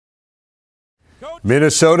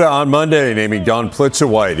Minnesota on Monday naming Dawn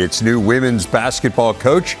Plitzuweit its new women's basketball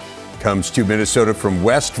coach. Comes to Minnesota from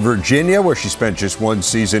West Virginia, where she spent just one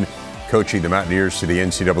season coaching the Mountaineers to the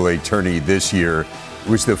NCAA tourney this year. It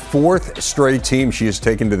was the fourth straight team she has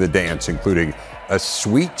taken to the dance, including a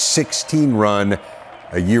Sweet 16 run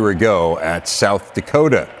a year ago at South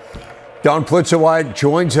Dakota. Dawn Plitzuweit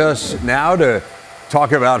joins us now to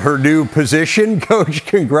talk about her new position. Coach,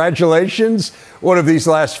 congratulations. What have these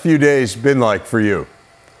last few days been like for you?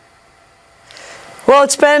 Well,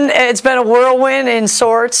 it's been a whirlwind in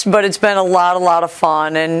sorts, but it's been a lot of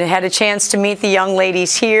fun, and had a chance to meet the young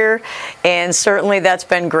ladies here, and certainly that's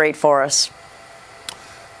been great for us.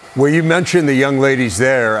 Well, you mentioned the young ladies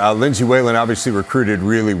there. Lindsay Whalen obviously recruited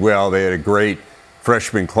really well. They had a great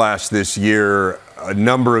freshman class this year. A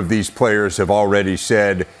number of these players have already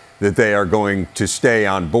said that they are going to stay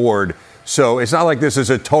on board. So it's not like this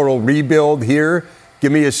is a total rebuild here.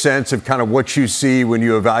 Give me a sense of kind of what you see when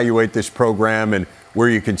you evaluate this program and where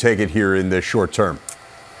you can take it here in the short term.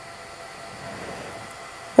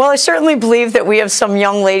 Well, I certainly believe that we have some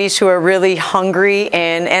young ladies who are really hungry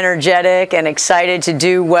and energetic and excited to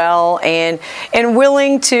do well and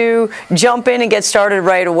willing to jump in and get started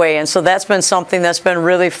right away. And so that's been something that's been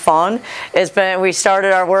really fun. We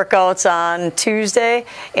started our workouts on Tuesday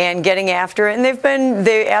and getting after it, and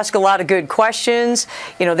they ask a lot of good questions.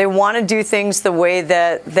 You know, they want to do things the way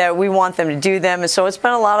that we want them to do them. And so it's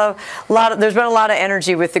been there's been a lot of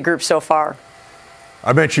energy with the group so far.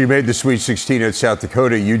 I mentioned you made the Sweet 16 at South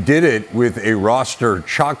Dakota. You did it with a roster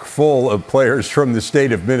chock full of players from the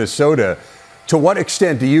state of Minnesota. To what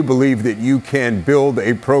extent do you believe that you can build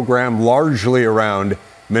a program largely around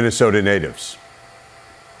Minnesota natives?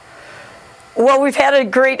 Well, we've had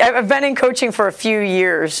I've been in coaching for a few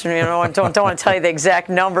years. You know, I don't want to tell you the exact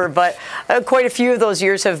number, but quite a few of those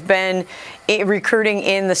years have been recruiting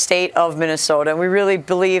in the state of Minnesota. And we really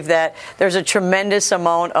believe that there's a tremendous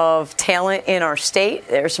amount of talent in our state.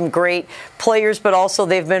 There's some great players, but also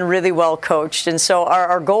they've been really well coached. And so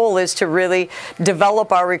our goal is to really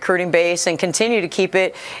develop our recruiting base and continue to keep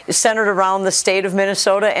it centered around the state of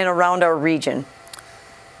Minnesota and around our region.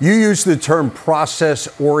 You use the term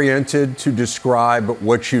process-oriented to describe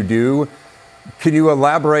what you do. Can you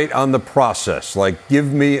elaborate on the process? Like,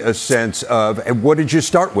 give me a sense of, and what did you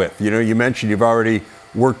start with? You know, you mentioned you've already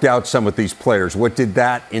worked out some with these players. What did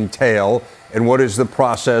that entail? And what is the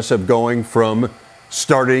process of going from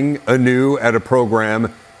starting anew at a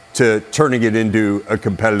program to turning it into a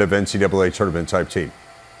competitive NCAA tournament type team?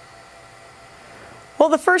 Well,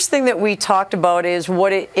 the first thing that we talked about is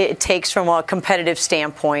what it takes from a competitive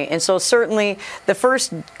standpoint. And so certainly the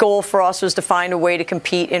first goal for us was to find a way to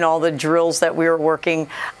compete in all the drills that we were working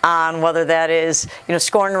on, whether that is, you know,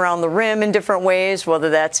 scoring around the rim in different ways, whether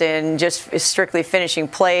that's in just strictly finishing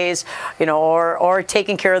plays, you know, or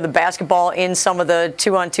taking care of the basketball in some of the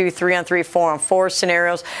 2-on-2, 3-on-3, 4-on-4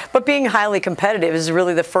 scenarios. But being highly competitive is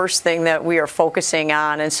really the first thing that we are focusing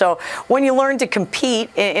on. And so when you learn to compete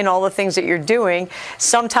in all the things that you're doing,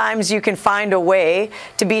 sometimes you can find a way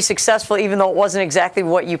to be successful even though it wasn't exactly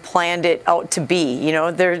what you planned it out to be. You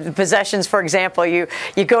know, there's possessions, for example, you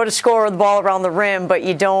go to score the ball around the rim, but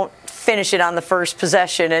you don't finish it on the first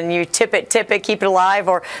possession, and you tip it, keep it alive,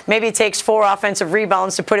 or maybe it takes 4 offensive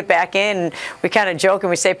rebounds to put it back in. And we kind of joke and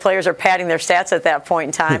we say players are padding their stats at that point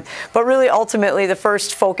in time. But really, ultimately, the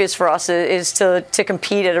first focus for us is to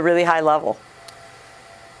compete at a really high level.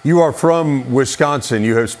 You are from Wisconsin.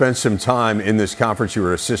 You have spent some time in this conference. You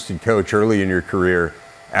were assistant coach early in your career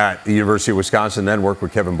at the University of Wisconsin, then worked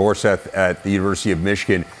with Kevin Borseth at the University of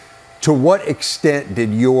Michigan. To what extent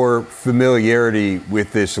did your familiarity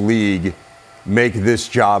with this league make this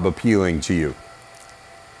job appealing to you?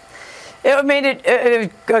 It made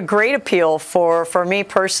it a great appeal for me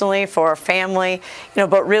personally, for our family, you know,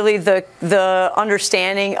 but really the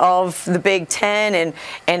understanding of the Big Ten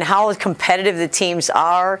and how competitive the teams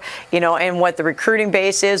are, you know, and what the recruiting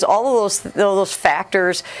base is, all of those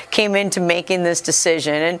factors came into making this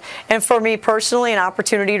decision. And for me personally, an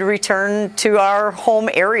opportunity to return to our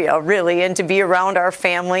home area, really, and to be around our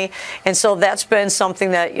family. And so that's been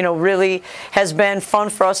something that, you know, really has been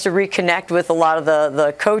fun for us to reconnect with a lot of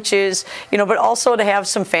the coaches, you know, but also to have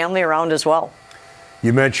some family around as well.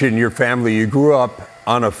 You mentioned your family. You grew up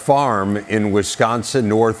on a farm in Wisconsin,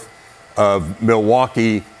 north of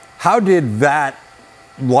Milwaukee. How did that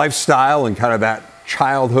lifestyle and kind of that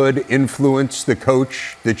childhood influence the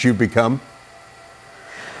coach that you become?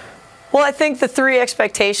 Well, I think the three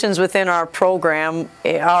expectations within our program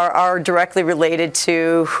are directly related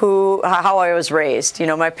to how I was raised. You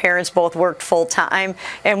know, my parents both worked full time,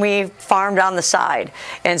 and we farmed on the side.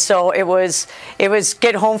 And so it was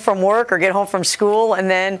get home from work or get home from school, and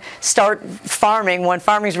then start farming. When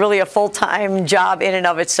farming is really a full-time job in and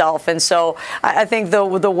of itself. And so I think the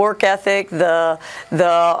work ethic, the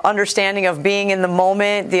understanding of being in the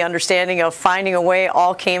moment, the understanding of finding a way,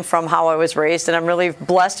 all came from how I was raised. And I'm really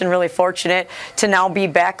blessed and really fortunate to now be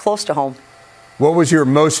back close to home. What was your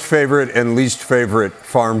most favorite and least favorite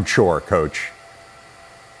farm chore, Coach?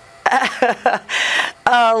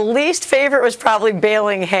 Least favorite was probably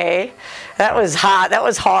baling hay. That was hot. That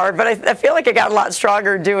was hard, but I feel like I got a lot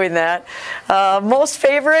stronger doing that. Most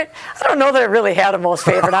favorite? I don't know that I really had a most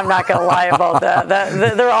favorite. I'm not going to lie about that.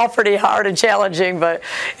 They're all pretty hard and challenging, but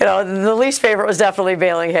you know, the least favorite was definitely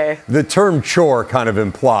baling hay. The term chore kind of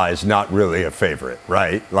implies not really a favorite,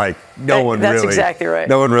 right? Like That's exactly right.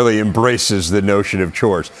 No one really embraces the notion of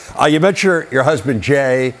chores. You met your husband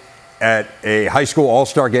Jay at a high school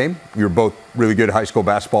all-star game. You're both really good high school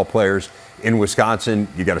basketball players in Wisconsin.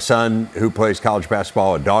 You got a son who plays college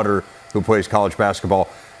basketball, a daughter who plays college basketball.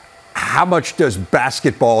 How much does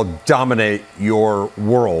basketball dominate your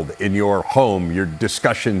world, in your home, your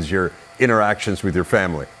discussions, your interactions with your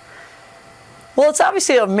family? Well, it's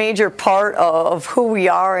obviously a major part of who we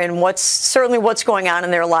are and certainly what's going on in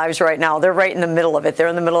their lives right now. They're right in the middle of it. They're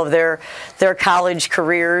in the middle of their college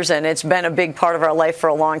careers, and it's been a big part of our life for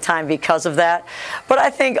a long time because of that. But I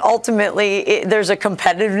think ultimately there's a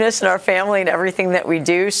competitiveness in our family and everything that we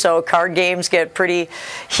do. So card games get pretty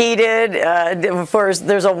heated. If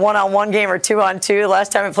there's a one-on-one game or two-on-two.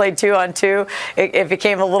 Last time I played two-on-two, it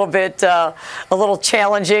became a little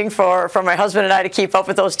challenging for my husband and I to keep up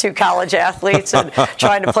with those two college athletes. And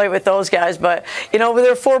trying to play with those guys. But, you know,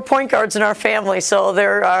 there are 4 point guards in our family, so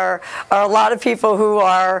there are a lot of people who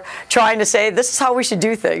are trying to say, this is how we should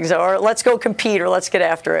do things, or let's go compete, or let's get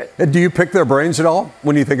after it. And do you pick their brains at all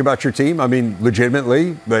when you think about your team? I mean,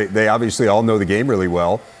 legitimately, they obviously all know the game really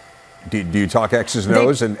well. Do you talk X's and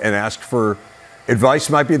O's and ask for advice?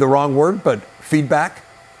 Might be the wrong word, but feedback?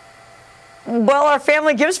 Well, our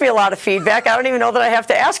family gives me a lot of feedback. I don't even know that I have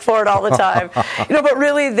to ask for it all the time. You know, but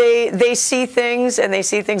really they see things, and they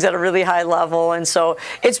see things at a really high level. And so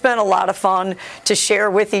it's been a lot of fun to share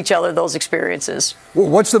with each other those experiences. Well,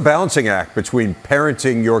 what's the balancing act between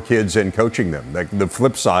parenting your kids and coaching them? Like the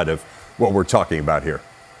flip side of what we're talking about here.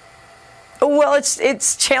 Well,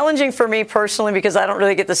 it's challenging for me personally because I don't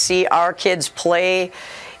really get to see our kids play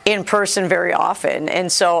in person very often,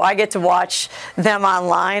 and so I get to watch them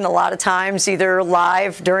online a lot of times, either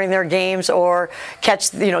live during their games or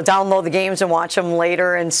download the games and watch them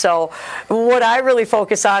later. And so what I really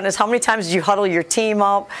focus on is how many times did you huddle your team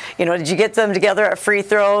up? You know, did you get them together at free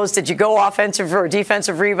throws? Did you go offensive or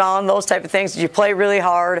defensive rebound? Those type of things. Did you play really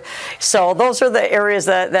hard? So those are the areas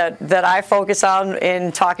that I focus on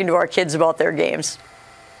in talking to our kids about their games.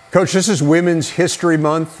 Coach, this is Women's History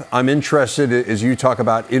Month. I'm interested, as you talk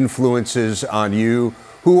about influences on you,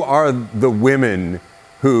 who are the women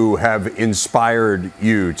who have inspired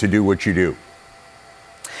you to do what you do?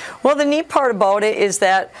 Well, the neat part about it is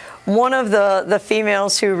that one of the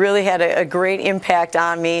females who really had a great impact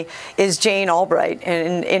on me is Jane Albright,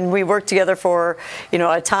 and we worked together for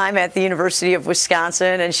a time at the University of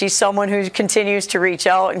Wisconsin, and she's someone who continues to reach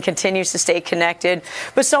out and continues to stay connected,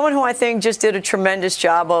 but someone who I think just did a tremendous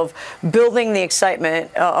job of building the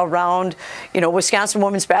excitement around Wisconsin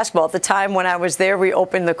women's basketball. At the time when I was there, we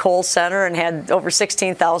opened the Kohl Center and had over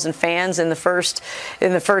 16,000 fans in the first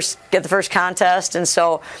contest, and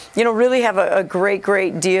so really have a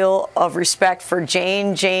great deal of respect for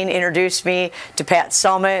Jane. Jane introduced me to Pat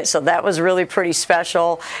Summit, so that was really pretty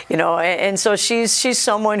special, and so she's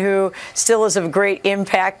someone who still is of great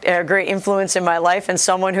impact, great influence in my life, and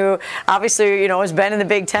someone who obviously, has been in the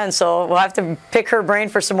Big Ten, so we'll have to pick her brain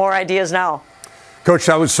for some more ideas now. Coach,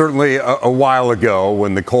 that was certainly a while ago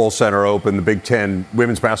when the Kohl Center opened. The Big Ten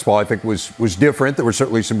women's basketball, I think, was different. There were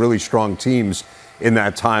certainly some really strong teams in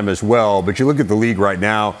that time as well, but you look at the league right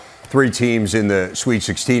now, 3 teams in the Sweet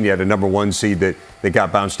 16. You had a number 1 seed that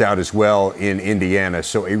got bounced out as well in Indiana.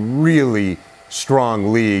 So a really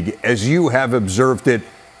strong league. As you have observed it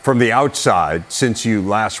from the outside since you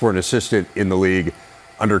last were an assistant in the league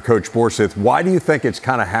under Coach Borseth, why do you think it's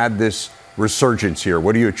kind of had this resurgence here?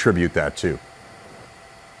 What do you attribute that to?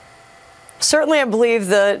 Certainly, I believe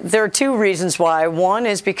that there are 2 reasons why. One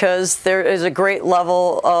is because there is a great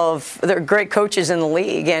level there are great coaches in the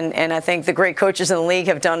league, and I think the great coaches in the league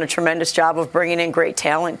have done a tremendous job of bringing in great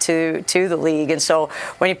talent to the league. And so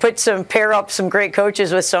when you pair up some great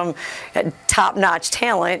coaches with some top-notch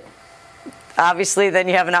talent, obviously then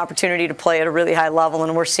you have an opportunity to play at a really high level,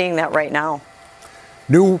 and we're seeing that right now.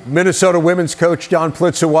 New Minnesota women's coach Don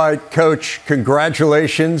Plitzuweit. Coach,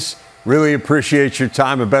 congratulations. Really appreciate your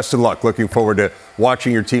time and best of luck. Looking forward to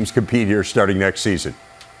watching your teams compete here starting next season.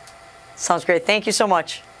 Sounds great. Thank you so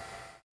much.